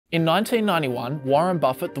In 1991, Warren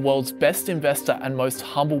Buffett, the world's best investor and most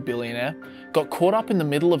humble billionaire, got caught up in the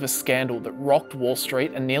middle of a scandal that rocked Wall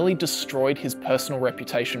Street and nearly destroyed his personal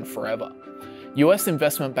reputation forever. US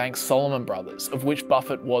investment bank Salomon Brothers, of which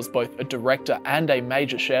Buffett was both a director and a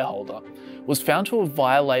major shareholder, was found to have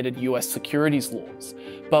violated US securities laws.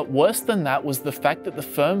 But worse than that was the fact that the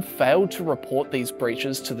firm failed to report these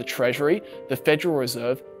breaches to the Treasury, the Federal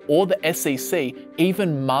Reserve, or the SEC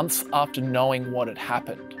even months after knowing what had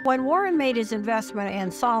happened. When Warren made his investment in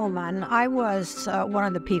Salomon, I was one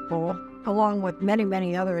of the people, along with many,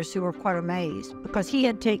 many others, who were quite amazed because he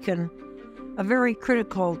had taken a very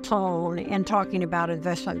critical tone in talking about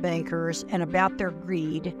investment bankers and about their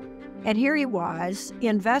greed. And here he was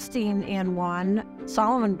investing in one,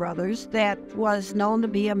 Salomon Brothers, that was known to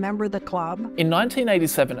be a member of the club. In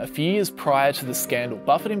 1987, a few years prior to the scandal,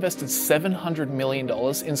 Buffett invested $700 million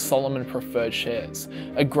in Salomon preferred shares.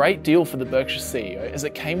 A great deal for the Berkshire CEO, as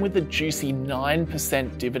it came with a juicy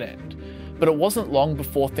 9% dividend. But it wasn't long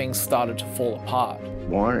before things started to fall apart.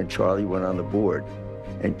 Warren and Charlie went on the board,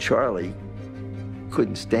 and Charlie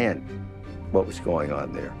couldn't stand what was going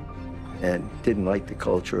on there and didn't like the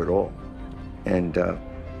culture at all. And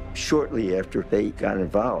shortly after they got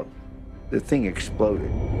involved, the thing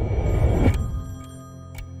exploded.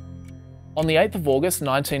 On the 8th of August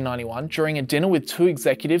 1991, during a dinner with two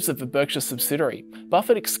executives of the Berkshire subsidiary,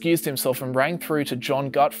 Buffett excused himself and rang through to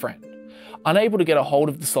John Gutfriend. Unable to get a hold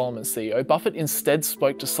of the Salomon CEO, Buffett instead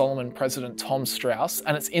spoke to Salomon president Tom Strauss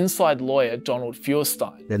and its inside lawyer Donald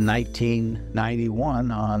Feuerstein. In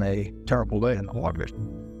 1991, on a terrible day in August,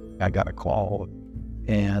 I got a call,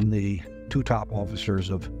 and the two top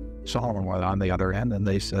officers of Salomon were on the other end, and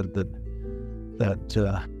they said that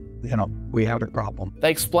we had a problem.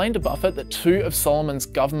 They explained to Buffett that two of Salomon's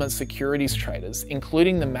government securities traders,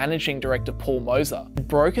 including the managing director Paul Moser, had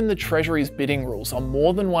broken the Treasury's bidding rules on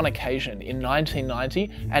more than one occasion in 1990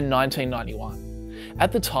 and 1991.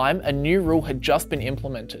 At the time, a new rule had just been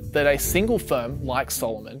implemented that a single firm, like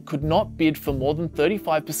Salomon, could not bid for more than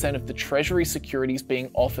 35% of the Treasury securities being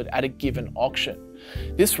offered at a given auction.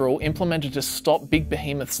 This rule, implemented to stop big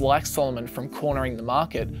behemoths like Salomon from cornering the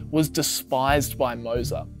market, was despised by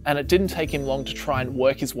Moser, and it didn't take him long to try and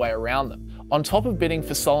work his way around them. On top of bidding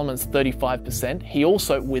for Salomon's 35%, he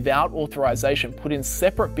also, without authorization, put in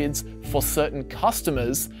separate bids for certain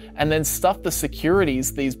customers and then stuffed the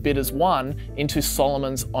securities these bidders won into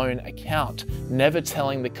Salomon's own account, never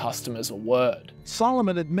telling the customers a word.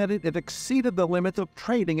 Salomon admitted it exceeded the limits of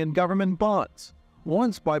trading in government bonds,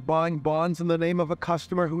 once by buying bonds in the name of a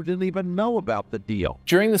customer who didn't even know about the deal.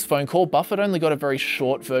 During this phone call, Buffett only got a very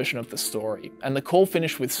short version of the story, and the call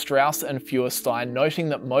finished with Strauss and Feuerstein noting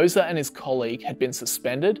that Moser and his colleague had been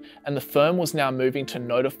suspended, and the firm was now moving to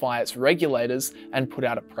notify its regulators and put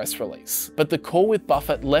out a press release. But the call with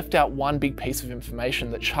Buffett left out one big piece of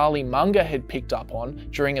information that Charlie Munger had picked up on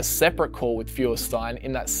during a separate call with Feuerstein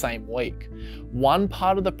in that same week. One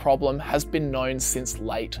part of the problem has been known since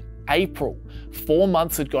late April. 4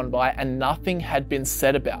 months had gone by and nothing had been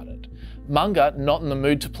said about it. Munger, not in the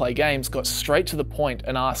mood to play games, got straight to the point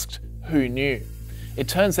and asked, who knew? It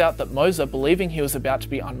turns out that Moser, believing he was about to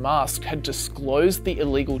be unmasked, had disclosed the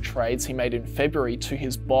illegal trades he made in February to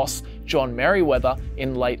his boss, John Merriweather,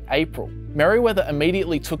 in late April. Merriweather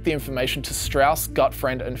immediately took the information to Strauss,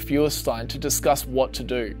 Gutfriend, and Feuerstein to discuss what to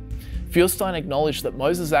do. Feuerstein acknowledged that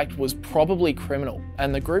Moser's act was probably criminal,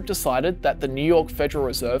 and the group decided that the New York Federal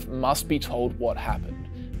Reserve must be told what happened.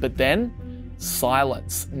 But then,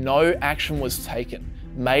 silence. No action was taken.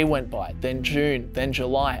 May went by, then June, then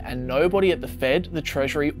July, and nobody at the Fed, the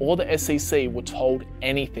Treasury, or the SEC were told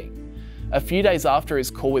anything. A few days after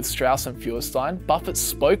his call with Strauss and Feuerstein, Buffett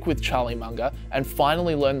spoke with Charlie Munger and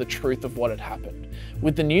finally learned the truth of what had happened.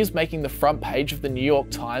 With the news making the front page of the New York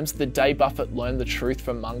Times the day Buffett learned the truth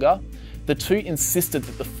from Munger, the two insisted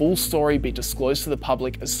that the full story be disclosed to the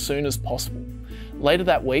public as soon as possible. Later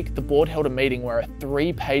that week, the board held a meeting where a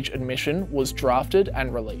 3-page admission was drafted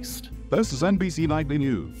and released. This is NBC Nightly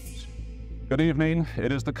News. Good evening.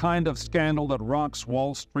 It is the kind of scandal that rocks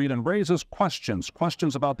Wall Street and raises questions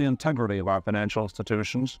about the integrity of our financial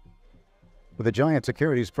institutions. With the giant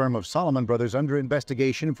securities firm of Salomon Brothers under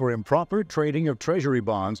investigation for improper trading of Treasury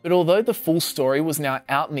bonds. But although the full story was now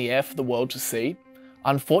out in the air for the world to see,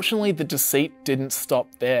 unfortunately the deceit didn't stop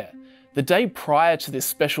there. The day prior to this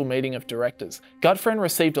special meeting of directors, Gutfriend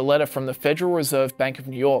received a letter from the Federal Reserve Bank of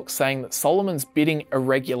New York saying that Salomon's bidding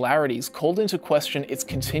irregularities called into question its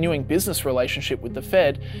continuing business relationship with the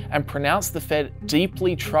Fed and pronounced the Fed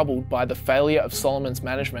deeply troubled by the failure of Salomon's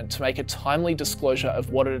management to make a timely disclosure of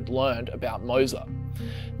what it had learned about Moser.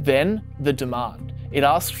 Then, the demand. It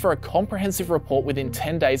asked for a comprehensive report within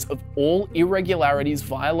 10 days of all irregularities,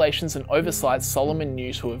 violations and oversights Salomon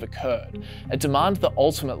knew to have occurred, a demand that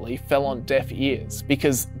ultimately fell on deaf ears,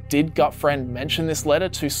 because did Gutfriend mention this letter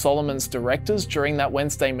to Salomon's directors during that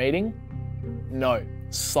Wednesday meeting? No,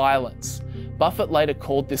 silence. Buffett later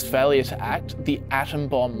called this failure to act the atom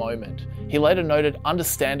bomb moment. He later noted,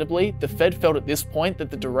 understandably, the Fed felt at this point that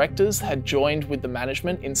the directors had joined with the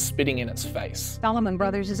management in spitting in its face. Salomon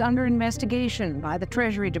Brothers is under investigation by the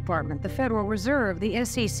Treasury Department, the Federal Reserve, the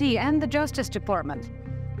SEC, and the Justice Department.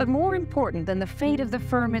 But more important than the fate of the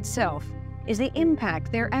firm itself is the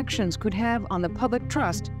impact their actions could have on the public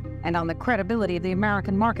trust and on the credibility of the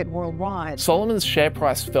American market worldwide. Salomon's share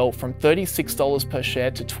price fell from $36 per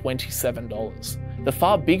share to $27. The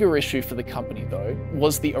far bigger issue for the company, though,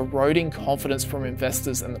 was the eroding confidence from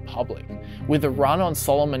investors and the public. With the run on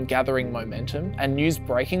Salomon gathering momentum and news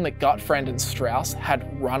breaking that Gutfriend and Strauss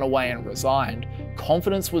had run away and resigned,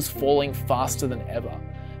 confidence was falling faster than ever.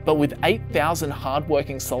 But with 8,000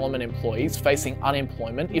 hard-working Salomon employees facing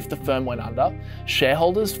unemployment if the firm went under,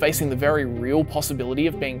 shareholders facing the very real possibility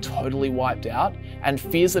of being totally wiped out, and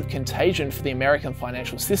fears of contagion for the American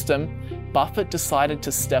financial system, Buffett decided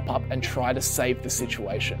to step up and try to save the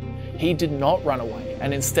situation. He did not run away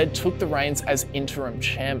and instead took the reins as interim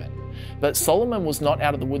chairman. But Salomon was not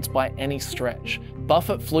out of the woods by any stretch.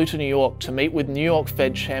 Buffett flew to New York to meet with New York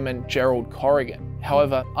Fed Chairman Gerald Corrigan.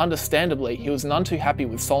 However, understandably, he was none too happy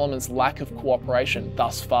with Salomon's lack of cooperation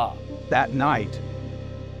thus far. That night,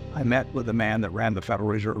 I met with the man that ran the Federal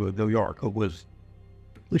Reserve of New York, who was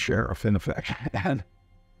the sheriff in effect. And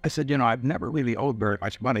I said, you know, I've never really owed very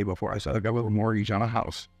much money before. I said, I got a little mortgage on a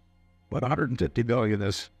house, but $150 billion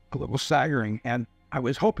is a little staggering. And I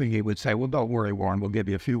was hoping he would say, well, don't worry, Warren, we'll give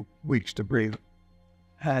you a few weeks to breathe.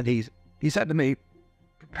 And he said to me,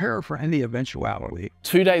 prepare for any eventuality.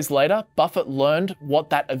 2 days later, Buffett learned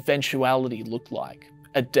what that eventuality looked like: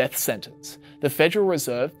 a death sentence. The Federal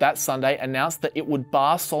Reserve that Sunday announced that it would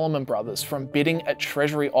bar Salomon Brothers from bidding at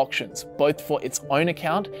Treasury auctions, both for its own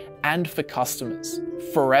account and for customers,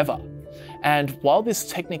 forever. And while this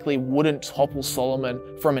technically wouldn't topple Salomon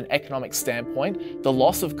from an economic standpoint, the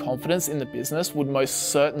loss of confidence in the business would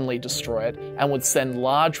most certainly destroy it and would send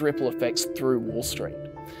large ripple effects through Wall Street.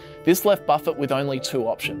 This left Buffett with only two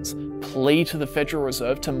options: plea to the Federal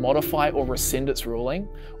Reserve to modify or rescind its ruling,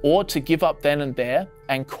 or to give up then and there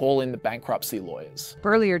and call in the bankruptcy lawyers.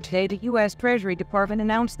 Earlier today, the U.S. Treasury Department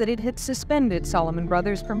announced that it had suspended Salomon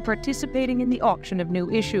Brothers from participating in the auction of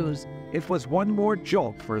new issues. It was one more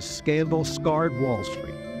jolt for a scandal-scarred Wall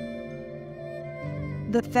Street.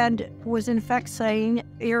 The Fed was in fact saying,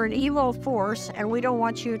 you're an evil force and we don't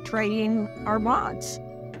want you trading our bonds.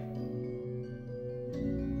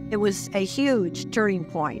 It was a huge turning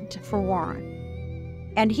point for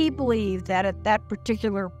Warren. And he believed that at that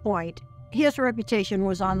particular point, his reputation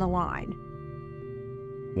was on the line.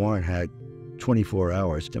 Warren had 24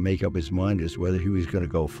 hours to make up his mind as whether he was going to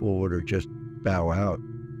go forward or just bow out.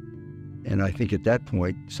 And I think at that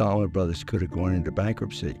point, Salomon Brothers could have gone into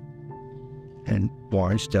bankruptcy. And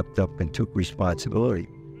Warren stepped up and took responsibility.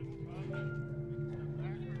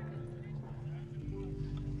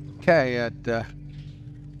 Okay,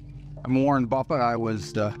 I'm Warren Buffett. I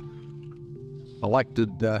was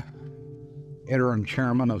elected interim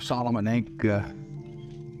chairman of Salomon Inc.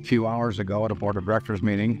 A few hours ago at a board of directors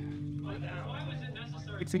meeting. Why was it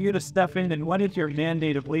necessary for you to step in, and what is your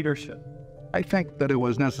mandate of leadership? I think that it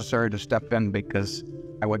was necessary to step in because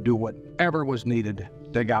I would do whatever was needed to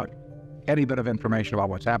dig out any bit of information about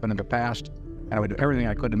what's happened in the past, and I would do everything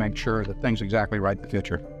I could to make sure that things are exactly right in the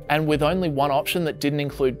future. And with only one option that didn't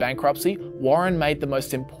include bankruptcy, Warren made the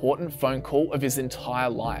most important phone call of his entire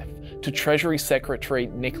life to Treasury Secretary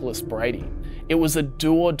Nicholas Brady. It was a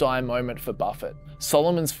do-or-die moment for Buffett.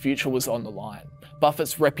 Salomon's future was on the line.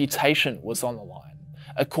 Buffett's reputation was on the line.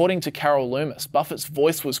 According to Carol Loomis, Buffett's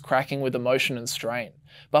voice was cracking with emotion and strain.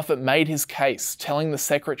 Buffett made his case, telling the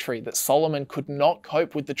secretary that Salomon could not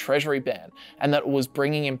cope with the Treasury ban and that it was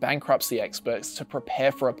bringing in bankruptcy experts to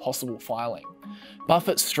prepare for a possible filing.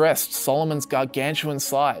 Buffett stressed Salomon's gargantuan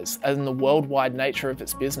size and the worldwide nature of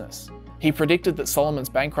its business. He predicted that Salomon's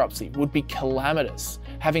bankruptcy would be calamitous,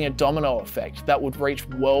 having a domino effect that would reach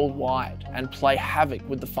worldwide and play havoc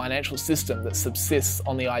with the financial system that subsists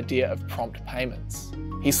on the idea of prompt payments.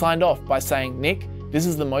 He signed off by saying, "Nick, this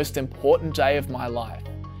is the most important day of my life."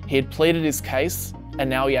 He had pleaded his case, and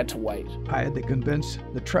now he had to wait. I had to convince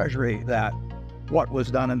the Treasury that what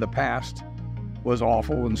was done in the past was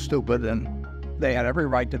awful and stupid, and they had every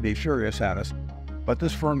right to be furious at us. But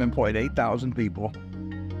this firm employed 8,000 people,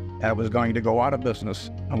 and it was going to go out of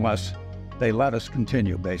business unless they let us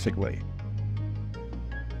continue, basically.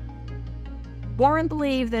 Warren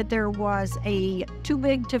believed that there was a too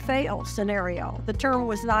big to fail scenario. The term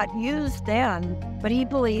was not used then, but he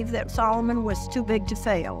believed that Salomon was too big to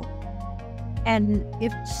fail. And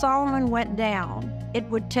if Salomon went down, it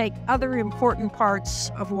would take other important parts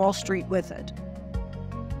of Wall Street with it.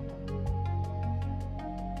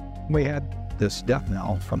 We had this death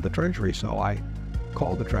knell from the Treasury, so I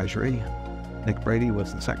called the Treasury. Nick Brady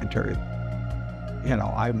was the secretary. You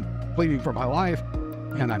know, I'm pleading for my life,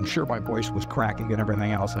 and I'm sure my voice was cracking and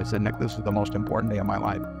everything else. I said, Nick, this is the most important day of my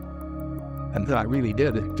life. And then I really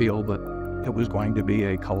did feel that it was going to be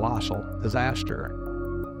a colossal disaster.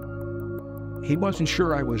 He wasn't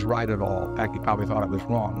sure I was right at all. In fact, he probably thought I was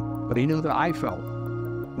wrong, but he knew that I felt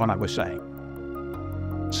what I was saying.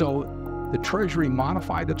 So the Treasury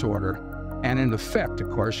modified its order, and in effect,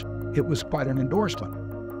 of course, it was quite an endorsement.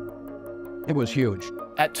 It was huge.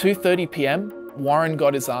 At 2:30 p.m., Warren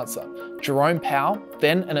got his answer. Jerome Powell,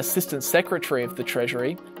 then an assistant secretary of the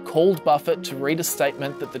Treasury, called Buffett to read a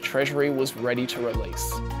statement that the Treasury was ready to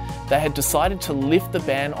release. They had decided to lift the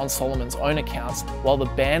ban on Salomon's own accounts, while the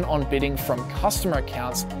ban on bidding from customer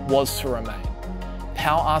accounts was to remain.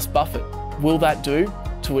 Powell asked Buffett, "Will that do?"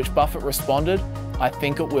 To which Buffett responded, "I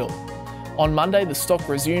think it will." On Monday, the stock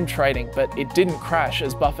resumed trading, but it didn't crash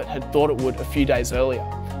as Buffett had thought it would a few days earlier.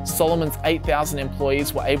 Salomon's 8,000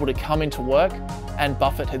 employees were able to come into work, and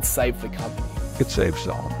Buffett had saved the company. It saved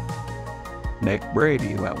Salomon. Nick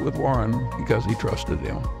Brady went with Warren because he trusted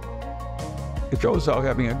him. It shows how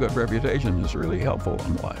having a good reputation is really helpful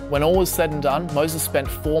in life. When all was said and done, Moses spent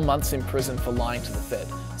 4 months in prison for lying to the Fed.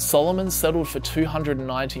 Salomon settled for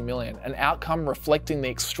 $290 million, an outcome reflecting the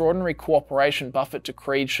extraordinary cooperation Buffett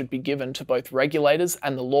decreed should be given to both regulators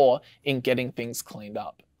and the law in getting things cleaned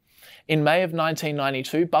up. In May of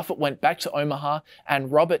 1992, Buffett went back to Omaha,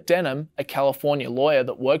 and Robert Denham, a California lawyer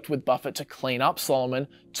that worked with Buffett to clean up Salomon,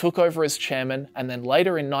 took over as chairman, and then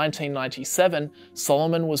later in 1997,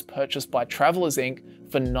 Salomon was purchased by Travelers Inc.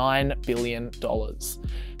 for $9 billion.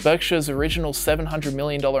 Berkshire's original $700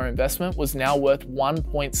 million investment was now worth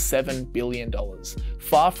 $1.7 billion,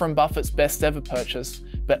 far from Buffett's best ever purchase,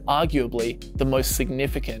 but arguably the most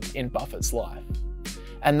significant in Buffett's life.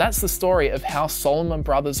 And that's the story of how Salomon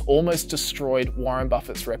Brothers almost destroyed Warren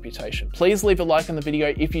Buffett's reputation. Please leave a like on the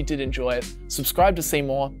video if you did enjoy it, subscribe to see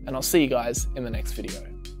more, and I'll see you guys in the next video.